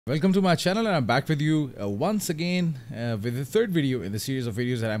Welcome to my channel, and I'm back with you once again with the third video in the series of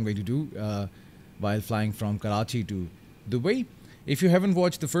videos that I'm going to do while flying from Karachi to Dubai. If you haven't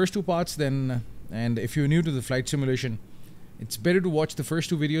watched the first two parts, then and if you're new to the flight simulation, it's better to watch the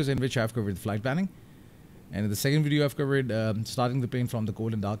first two videos in which I've covered flight planning. And in the second video, I've covered starting the plane from the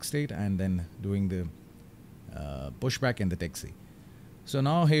cold and dark state and then doing the pushback and the taxi. So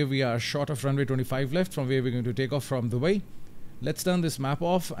now here we are short of runway 25 left, from where we're going to take off from Dubai. Let's turn this map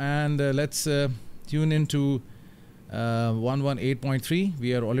off and let's tune into 118.3.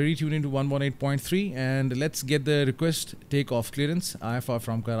 We are already tuned into 118.3, and let's get the request takeoff clearance IFR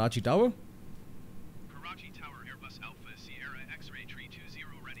from Karachi Tower. Karachi Tower, Airbus Alpha Sierra X-ray 320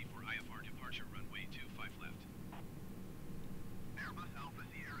 ready for IFR departure runway 25 left. Airbus Alpha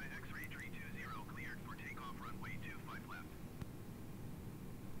Sierra X-ray 320 cleared for takeoff runway 25 left.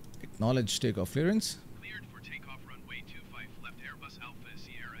 Acknowledge takeoff clearance. Cleared for takeoff runway 25 left. Airbus Alpha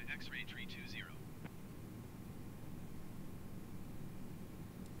Sierra X-ray 320.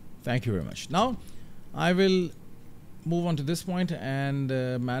 Thank you very much. Now I will move on to this point and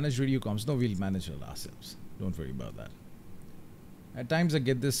manage radio comms. No, we'll manage it ourselves. Don't worry about that. At times I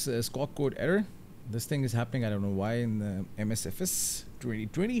get this squawk code error. This thing is happening. I don't know why in the MSFS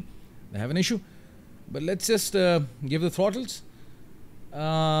 2020 they have an issue. But let's just give the throttles.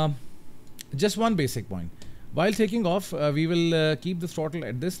 Just one basic point. While taking off, we will keep the throttle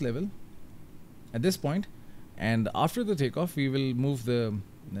at this level, at this point, and after the takeoff, we will move the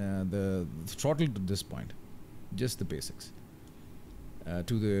throttle to this point, just the basics,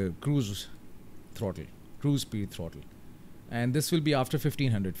 to the cruise throttle, cruise speed throttle, and this will be after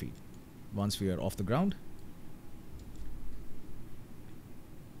 1500 feet, once we are off the ground.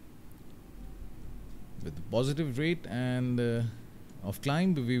 With the positive rate and of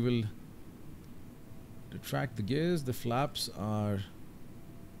climb, we will retract the gears. The flaps are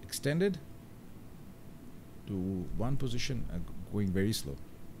extended to one position, going very slow,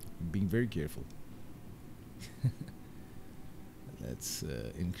 being very careful. Let's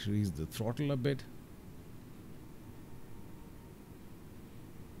increase the throttle a bit.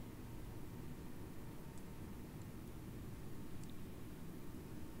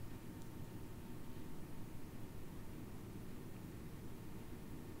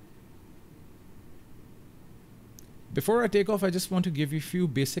 Before I take off, I just want to give you a few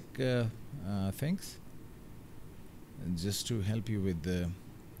basic things, and just to help you with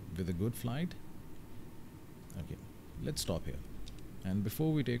a good flight. Okay, let's stop here. And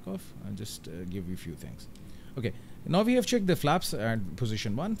before we take off, I'll just give you a few things. Okay, now we have checked the flaps at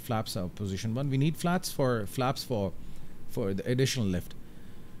position 1. Flaps are position 1. We need flaps for the additional lift.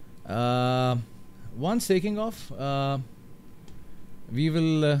 Once taking off, we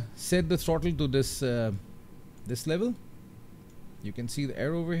will set the throttle to this level. You can see the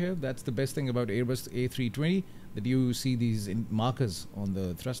arrow over here. That's the best thing about Airbus A320, that you see these markers on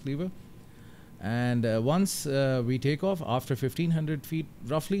the thrust lever. And once we take off after 1500 feet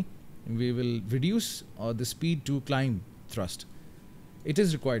roughly, we will reduce the speed to climb thrust. It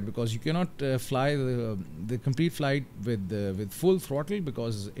is required because you cannot fly the complete flight with full throttle,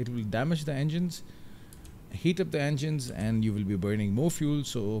 because it will damage the engines, heat up the engines, and you will be burning more fuel,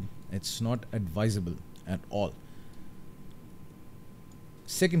 so it's not advisable at all.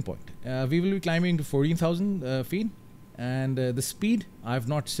 Second point, we will be climbing to 14,000 feet, and the speed, I have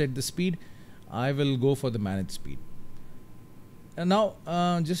not set the speed. I will go for the managed speed. And now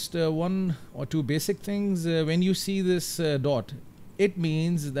just one or two basic things. When you see this dot, it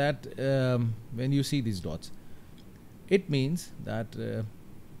means that when you see these dots, it means that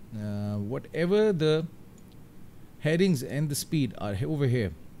whatever the headings and the speed are over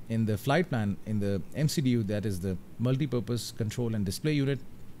here in the flight plan, in the MCDU, that is the multi-purpose control and display unit,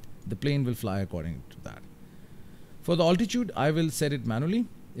 the plane will fly according to that. For the altitude, I will set it manually.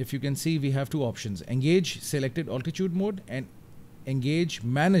 If you can see, we have two options: engage selected altitude mode and engage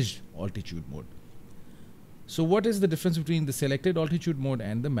managed altitude mode. So what is the difference between the selected altitude mode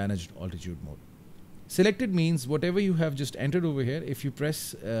and the managed altitude mode? Selected means whatever you have just entered over here, if you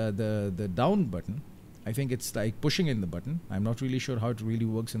press the down button, I think it's like pushing in the button. I'm not really sure how it really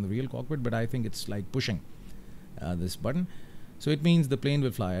works in the real cockpit, but I think it's like pushing this button. So it means the plane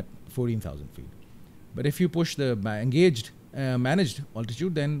will fly at 14,000 feet. But if you push the engaged managed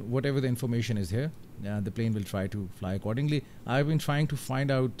altitude, then whatever the information is here, the plane will try to fly accordingly. I've been trying to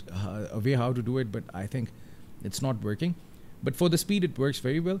find out a way how to do it, but I think it's not working. But for the speed, it works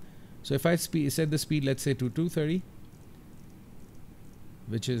very well. So if I set the speed, let's say to 230,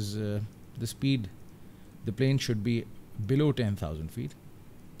 which is the speed, the plane should be below 10,000 feet,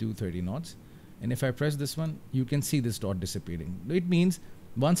 230 knots. And if I press this one, you can see this dot dissipating. It means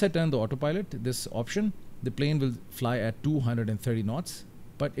Once I turn the autopilot, this option, the plane will fly at 230 knots.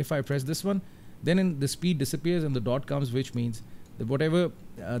 But if I press this one, then the speed disappears and the dot comes, which means that whatever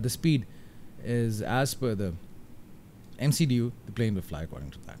the speed is as per the MCDU, the plane will fly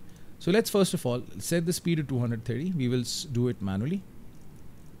according to that. So let's first of all set the speed to 230. We will do it manually.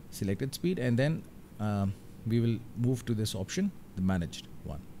 Selected speed, and then we will move to this option, the managed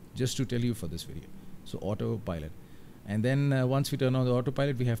one, just to tell you for this video. So autopilot, and then once we turn on the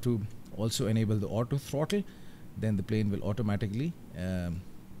autopilot, we have to also enable the auto throttle. Then the plane will automatically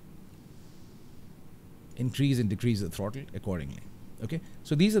increase and decrease the throttle accordingly. Okay,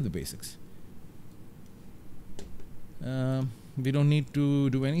 so these are the basics. We don't need to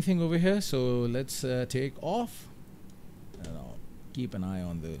do anything over here, so let's take off. Now keep an eye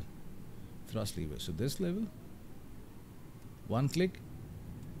on the thrust lever. So this level, one click,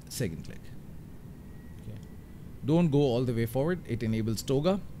 second click. Okay. Don't go all the way forward. It enables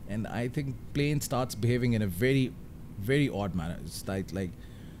toga, and I think plane starts behaving in a very, very odd manner. It's like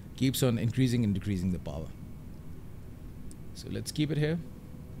keeps on increasing and decreasing the power. So let's keep it here.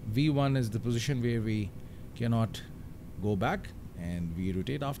 V1 is the position where we cannot go back, and we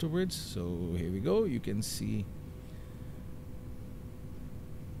rotate afterwards. So here we go. You can see.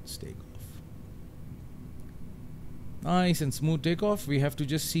 Let's take off. Nice and smooth takeoff. We have to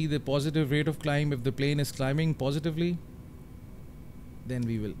just see the positive rate of climb. If the plane is climbing positively, then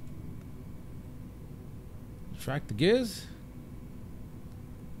we will track the gears.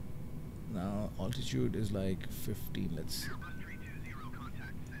 Now altitude is like 15. Let's Airbus A320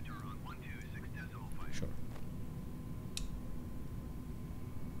 contact center on 126.5. sure.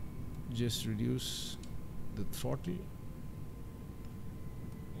 Just reduce the throttle.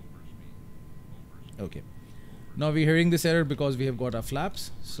 Okay. Now we're hearing this error because we have got our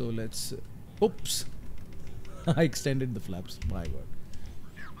flaps. So let's. Oops. I extended the flaps. My God.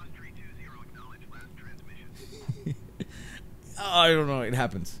 Airbus A320 acknowledge last transmission. I don't know. It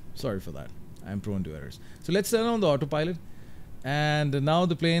happens. Sorry for that. I'm prone to errors. So let's turn on the autopilot. And now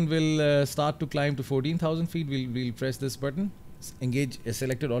the plane will start to climb to 14,000 feet. We'll press this button. Engage a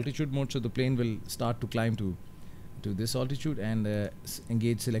selected altitude mode. So the plane will start to climb to this altitude, and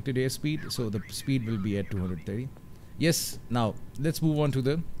engage selected airspeed. So the speed will be at 230. Yes. Now let's move on to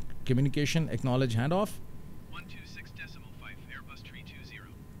the communication. Acknowledge handoff. 126.5 Airbus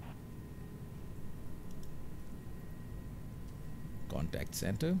A320. Contact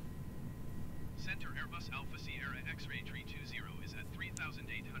center. Center Airbus Alpha Sierra X-Ray 320 is at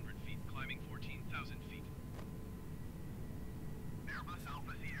 3,800 feet, climbing 14,000 feet. Airbus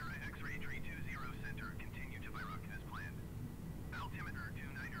Alpha Sierra X-Ray 320 center, continue to Iraq as planned. Altimeter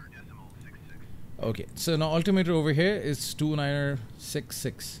 29.66. Okay, so now altimeter over here is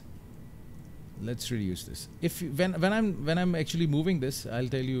 2966. Let's reduce this. If when I'm actually moving this, I'll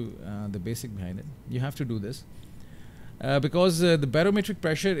tell you the basic behind it. You have to do this because the barometric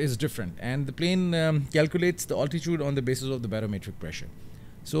pressure is different, and the plane calculates the altitude on the basis of the barometric pressure.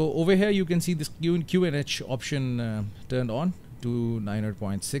 So over here you can see this QNH option turned on to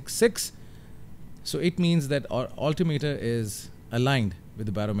 9.66. So it means that our altimeter is aligned with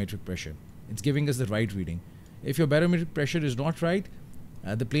the barometric pressure. It's giving us the right reading. If your barometric pressure is not right,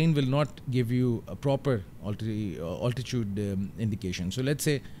 the plane will not give you a proper altitude indication. So let's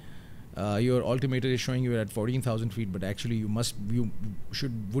say your altimeter is showing you at 14,000 feet, but actually you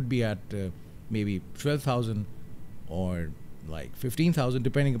would be at maybe 12,000 or like 15,000,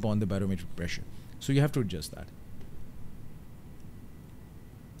 depending upon the barometric pressure. So you have to adjust that.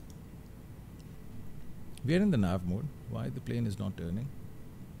 We are in the nav mode. Why the plane is not turning?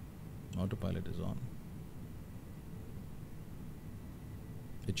 Autopilot is on.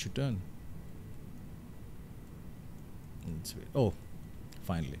 It should turn. Let's wait. Oh,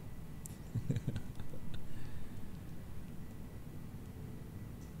 finally.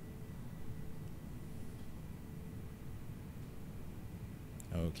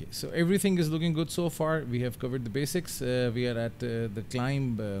 Okay, so everything is looking good so far. We have covered the basics. We are at the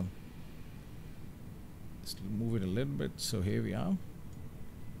climb. Let's move it a little bit. So here we are.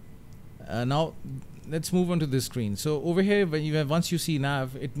 Now let's move on to this screen. So over here, once you see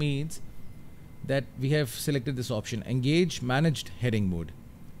nav, it means that we have selected this option, engage managed heading mode.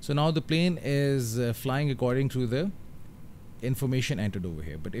 So now the plane is flying according to the information entered over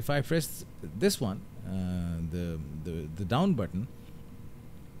here. But if I press this one, the down button,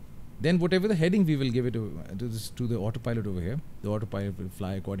 then whatever the heading we will give it to the autopilot over here, the autopilot will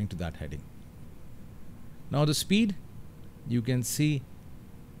fly according to that heading. Now the speed, you can see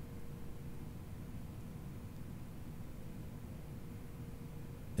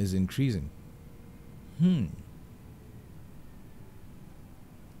is increasing.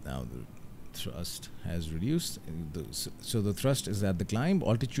 Now the thrust has reduced. So the thrust is at the climb.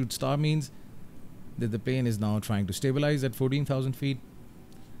 Altitude star means that the plane is now trying to stabilize at 14,000 feet.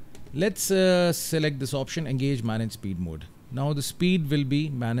 Let's select this option, engage manage speed mode. Now the speed will be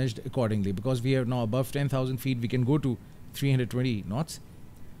managed accordingly because we are now above 10,000 feet. We can go to 320 knots.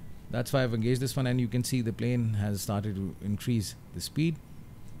 That's why I've engaged this one, and you can see the plane has started to increase the speed.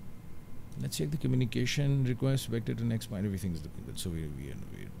 Let's check the communication request, vector to next point. Everything is looking good, so we're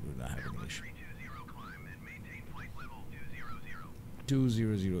not having an issue.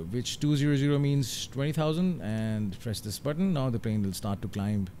 200, which 200 means 20,000, and press this button. Now the plane will start to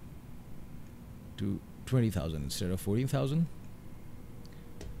climb to 20,000 instead of 14,000.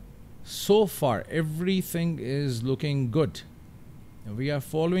 So far everything is looking good. We are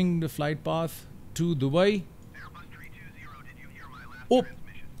following the flight path to Dubai. Airbus A320, did you hear my last Oh,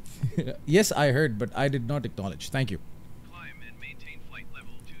 transmission? yes, I heard, but I did not acknowledge. Thank you. Climb and maintain flight level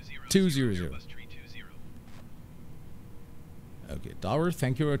 200. 200. Airbus A320. Okay, tower,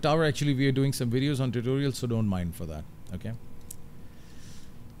 thank you. Tower, actually we are doing some videos on tutorials, so don't mind for that. Okay.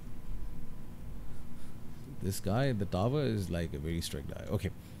 This guy at the tower is like a very strict guy.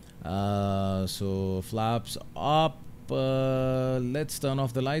 Okay. So flaps up. Let's turn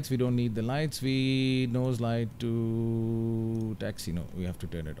off the lights. We don't need the lights. We nose light to taxi. No, we have to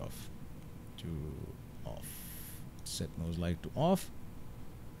turn it off. To off. Set nose light to off.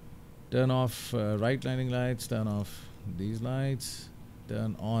 Turn off right landing lights. Turn off these lights.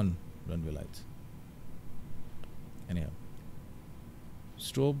 Turn on runway lights. Anyhow.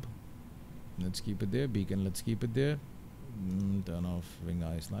 Strobe. Let's keep it there. Beacon. Let's keep it there. Turn off wing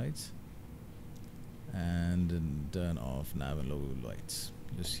eyes lights. And turn off nav and logo lights.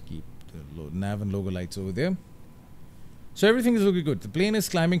 Just keep the nav and logo lights over there. So everything is looking good. The plane is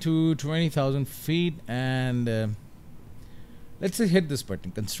climbing to 20,000 feet, and let's just hit this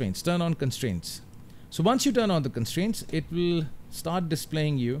button, constraints. Turn on constraints. So once you turn on the constraints, it will start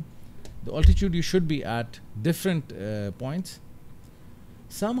displaying you the altitude you should be at different points.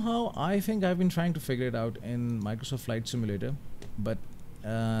 Somehow I think I've been trying to figure it out in Microsoft Flight Simulator, but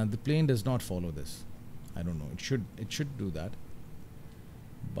the plane does not follow this. I don't know. It should do that,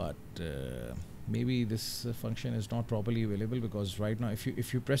 but maybe this function is not properly available, because right now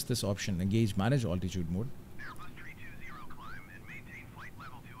if you press this option, engage manage altitude mode, Airbus A320, climb and maintain flight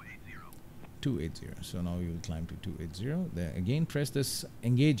level 280. 280. So now you will climb to 280. Then again press this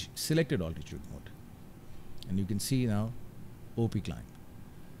engage selected altitude mode, and you can see now OP climb.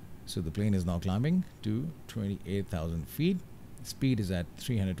 So the plane is now climbing to 28,000 feet. Speed is at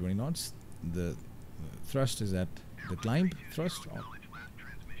 320 knots. The thrust is at the climb thrust.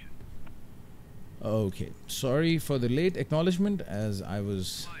 Okay, sorry for the late acknowledgement, as I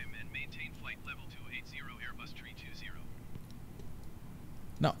was. Climb and maintain flight level 280, Airbus A320.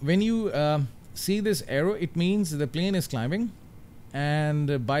 Now, when you see this arrow, it means the plane is climbing,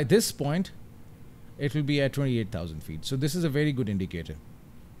 and by this point, it will be at 28,000 feet. So this is a very good indicator.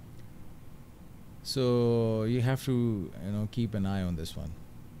 So you have to, keep an eye on this one.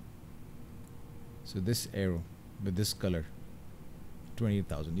 So this arrow with this color,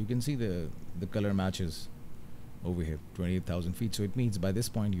 28,000. You can see the color matches over here, 28,000 feet. So it means by this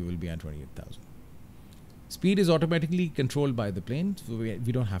point you will be at 28,000. Speed is automatically controlled by the plane, so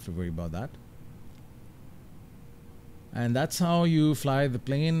we don't have to worry about that. And that's how you fly the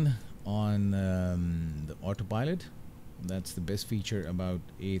plane on the autopilot. That's the best feature about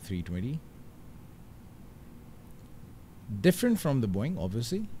A320. Different from the Boeing,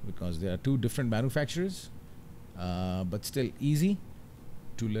 obviously, because there are two different manufacturers, but still easy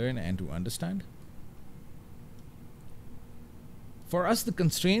to learn and to understand. For us, the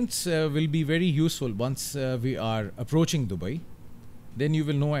constraints will be very useful once we are approaching Dubai. Then you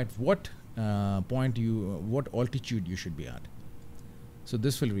will know at what point what altitude you should be at. So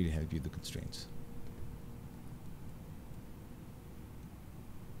this will really help you, the constraints.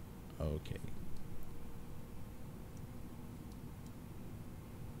 Okay.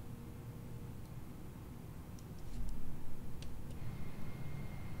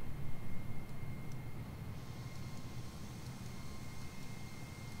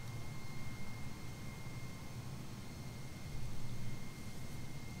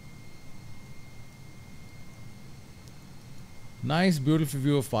 Nice, beautiful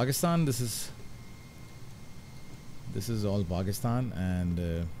view of Pakistan. This is all Pakistan, and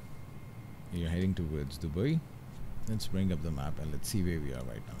you're heading towards Dubai. Let's bring up the map and let's see where we are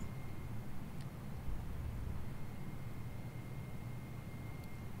right now.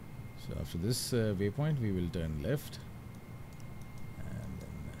 So after this waypoint, we will turn left and then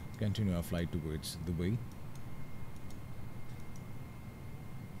continue our flight towards Dubai.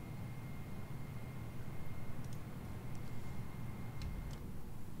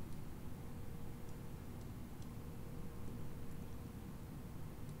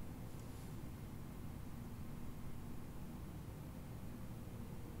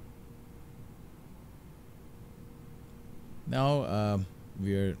 Now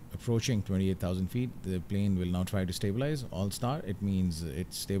we are approaching 28,000 feet. The plane will now try to stabilize. All star, it means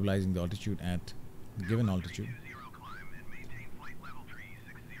it's stabilizing the altitude at the given altitude.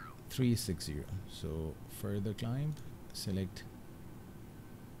 360. So further climb, select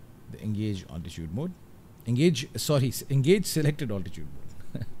the engage altitude mode. Engage selected altitude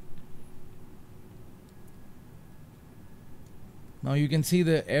mode. Now you can see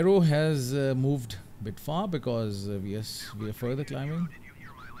the arrow has moved a bit far because we are further climbing.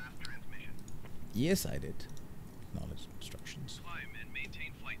 Yes, I did. Acknowledge instructions. Climb and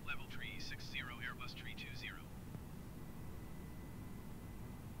maintain flight level 360 Airbus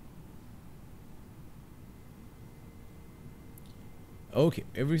A320. Okay,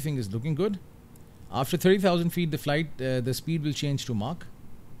 everything is looking good. After 30,000 feet, the speed will change to Mach.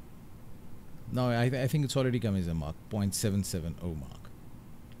 Now I think it's already come as a Mach 0.770 Mach.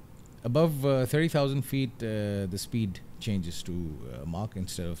 Above 30,000 feet, the speed changes to Mach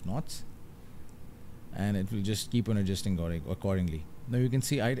instead of knots, and it will just keep on adjusting accordingly. Now you can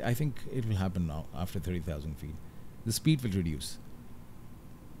see, I think it will happen now after 30,000 feet. The speed will reduce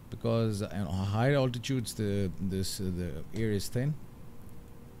because at higher altitudes the air is thin,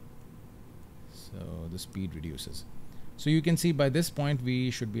 so the speed reduces. So you can see by this point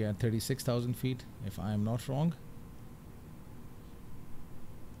we should be at 36,000 feet, if I am not wrong.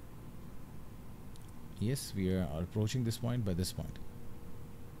 Yes, we are approaching this point. By this point,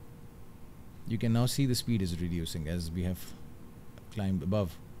 you can now see the speed is reducing as we have climbed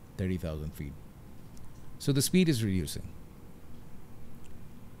above 30,000 feet. So the speed is reducing.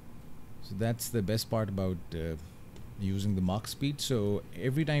 So that's the best part about using the Mach speed. So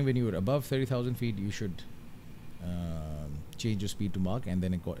every time when you are above 30,000 feet, you should change your speed to Mach and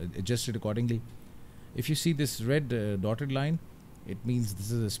then adjust it accordingly. If you see this red dotted line, it means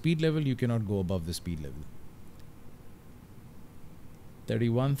this is a speed level. You cannot go above the speed level.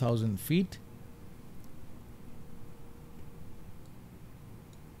 31,000 feet.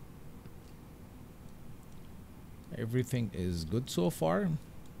 Everything is good so far.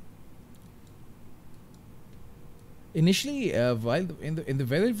 Initially, while in the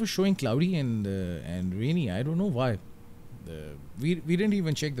weather it was showing cloudy and rainy. I don't know why. We didn't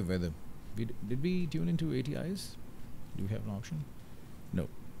even check the weather. Did we tune into ATIs? Do we have an option? No.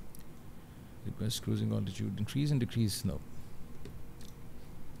 Request cruising altitude increase and decrease. No.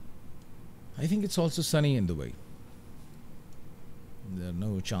 I think it's also sunny in Dubai. There are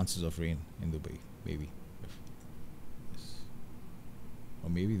no chances of rain in Dubai. Maybe. Yes. Or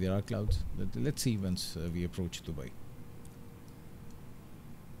maybe there are clouds. Let's see once we approach Dubai.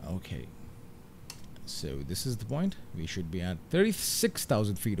 Okay. So this is the point. We should be at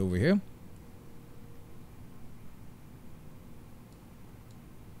 36,000 feet over here.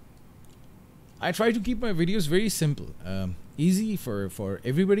 I try to keep my videos very simple, easy for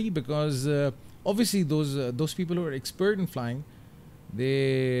everybody, because obviously those people who are expert in flying,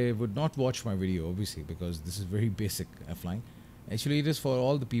 they would not watch my video, obviously, because this is very basic flying. Actually, it is for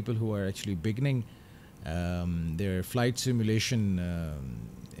all the people who are actually beginning their flight simulation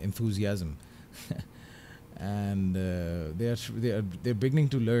enthusiasm, and they're beginning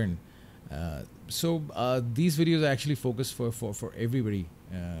to learn. So these videos are actually focused for everybody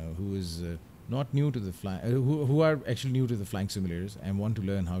who is not new to the who are actually new to the flying simulators and want to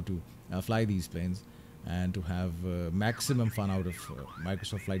learn how to fly these planes and to have maximum fun out of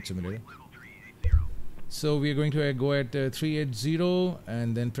Microsoft Flight Simulator. So we are going to go at 380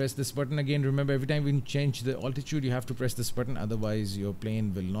 and then press this button again. Remember, every time we change the altitude, you have to press this button, otherwise your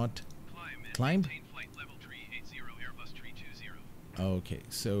plane will not climb. Okay,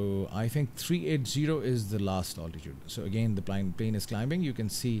 so I think 380 is the last altitude. So again, the plane is climbing. You can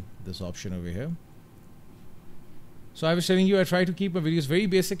see this option over here. So I was telling you, I try to keep my videos very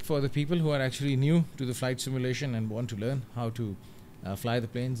basic for the people who are actually new to the flight simulation and want to learn how to fly the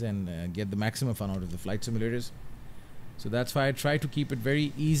planes and get the maximum fun out of the flight simulators. So that's why I try to keep it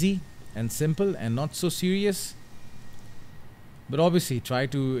very easy and simple and not so serious. But obviously try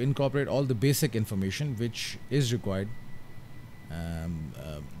to incorporate all the basic information which is required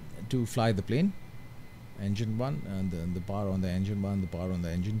to fly the plane. Engine 1 and the power on the engine 1, the power on the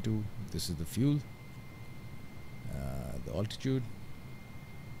engine 2. This is the fuel, the altitude,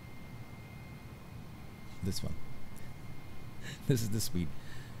 this one. This is the speed.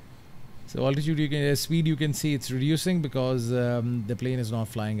 So altitude, speed you can see it's reducing because the plane is not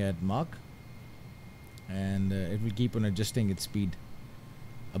flying at Mach, and it will keep on adjusting its speed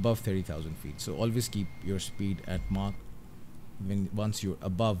above 30,000 feet. So always keep your speed at Mach once you're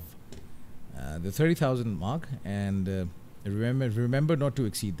above the 30,000 mark, and remember not to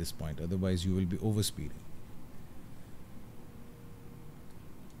exceed this point, otherwise you will be overspeeding.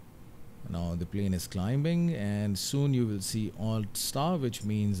 Now the plane is climbing, and soon you will see Alt star, which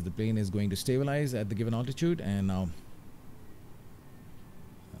means the plane is going to stabilize at the given altitude. And now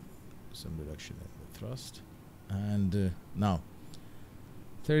some reduction in the thrust, and now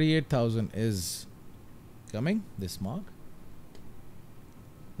 38,000 is coming, this mark.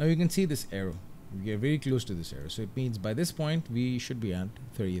 Now you can see this arrow. We are very close to this arrow, so it means by this point we should be at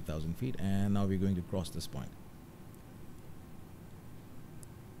 38,000 feet, and now we're going to cross this point.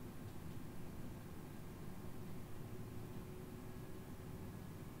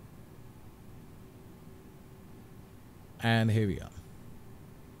 And here we are.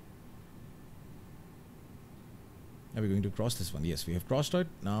 Are we going to cross this one? Yes, we have crossed it.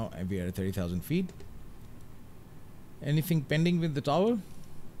 Now we are at 30,000 feet. Anything pending with the tower?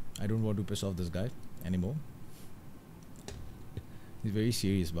 I don't want to piss off this guy anymore. He's very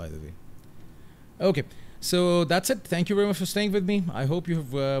serious, by the way. Okay, so that's it. Thank you very much for staying with me. I hope you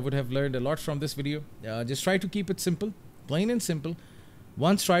have, would have learned a lot from this video. Just try to keep it simple, plain and simple.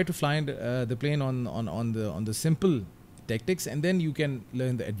 Once try to fly the plane on the simple tactics, and then you can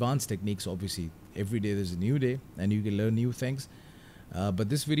learn the advanced techniques. Obviously, every day there's a new day, and you can learn new things. But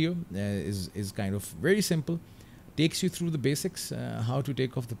this video is kind of very simple. Takes you through the basics, how to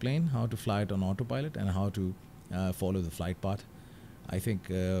take off the plane, how to fly it on autopilot, and how to follow the flight path. I think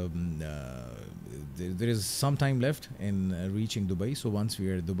there is some time left in reaching Dubai. So once we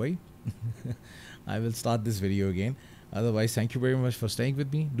are at Dubai, I will start this video again. Otherwise, thank you very much for staying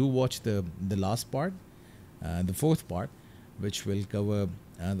with me. Do watch the last part, the fourth part, which will cover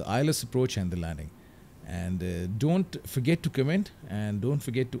the ILS approach and the landing. And don't forget to comment, and don't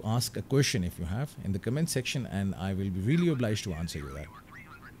forget to ask a question if you have in the comment section, and I will be really obliged to answer you that.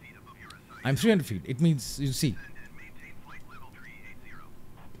 I'm 300 feet. It means, you see.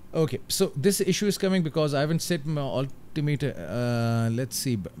 Okay, so this issue is coming because I haven't set my altimeter. Let's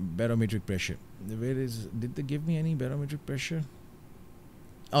see, barometric pressure. Where is? Did they give me any barometric pressure?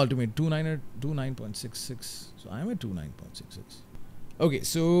 Altimeter 29.66. So I'm at 29.66. Okay,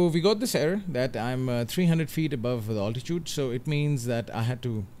 so we got this error that I'm 300 feet above the altitude. So it means that I had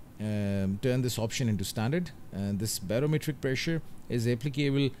to turn this option into standard. And this barometric pressure is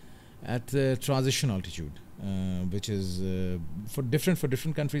applicable at the transition altitude, which is for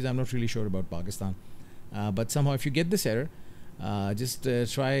different countries. I'm not really sure about Pakistan, but somehow if you get this error, just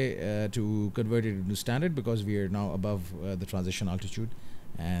try to convert it into standard, because we are now above the transition altitude,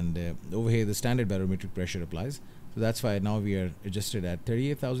 and over here the standard barometric pressure applies. So that's why now we are adjusted at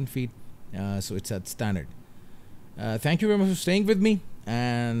 38,000 feet. So it's at standard. Thank you very much for staying with me,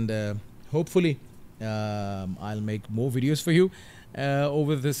 and hopefully I'll make more videos for you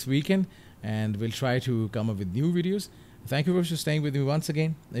over this weekend, and we'll try to come up with new videos. Thank you very much for staying with me once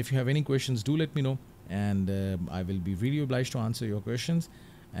again. If you have any questions, do let me know, and I will be really obliged to answer your questions.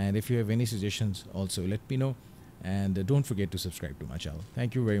 And if you have any suggestions, also let me know, and don't forget to subscribe to my channel.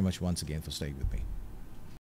 Thank you very much once again for staying with me.